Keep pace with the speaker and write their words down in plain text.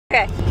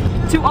Okay.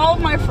 To all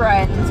of my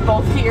friends,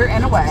 both here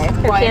and away,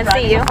 Who can't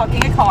see you. while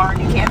fucking a car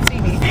and you can't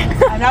see me.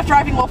 I'm not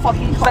driving while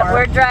fucking a car. But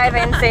we're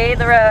driving, see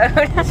the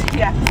road.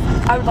 Yeah.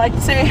 I would like to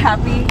say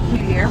Happy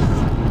New Year,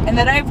 and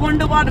that I've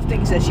learned a lot of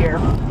things this year.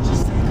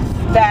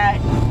 That,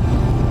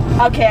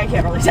 okay, I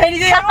can't really say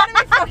anything. I don't want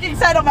to be fucking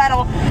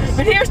sentimental.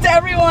 But here's to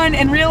everyone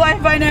in real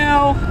life I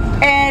know,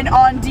 and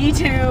on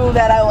D2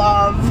 that I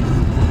love.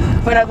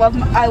 But I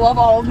love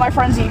all of my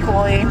friends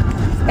equally.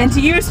 And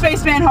to you,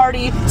 Spaceman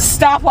Hardy,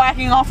 stop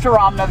whacking off to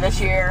Ramna this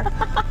year.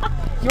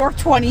 You're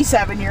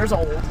 27 years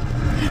old.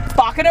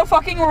 Bakado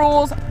fucking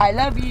rules. I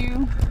love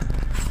you.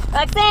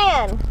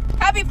 Roxanne.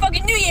 Happy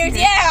fucking New Year's,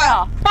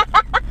 yeah!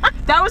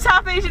 That was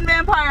Half Asian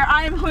Vampire.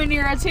 I am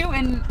Huanira2,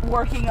 and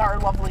working our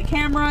lovely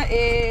camera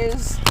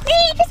is... Me,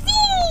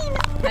 Christine!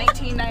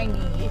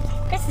 1990.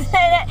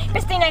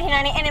 Christine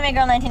 1990, Anime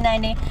Girl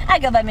 1990. I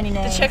go by many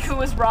names. The chick who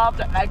was robbed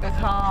at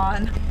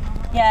MegaCon.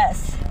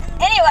 Yes.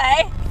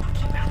 Anyway.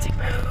 Bouncing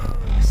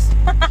moves.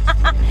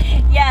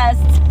 Yes.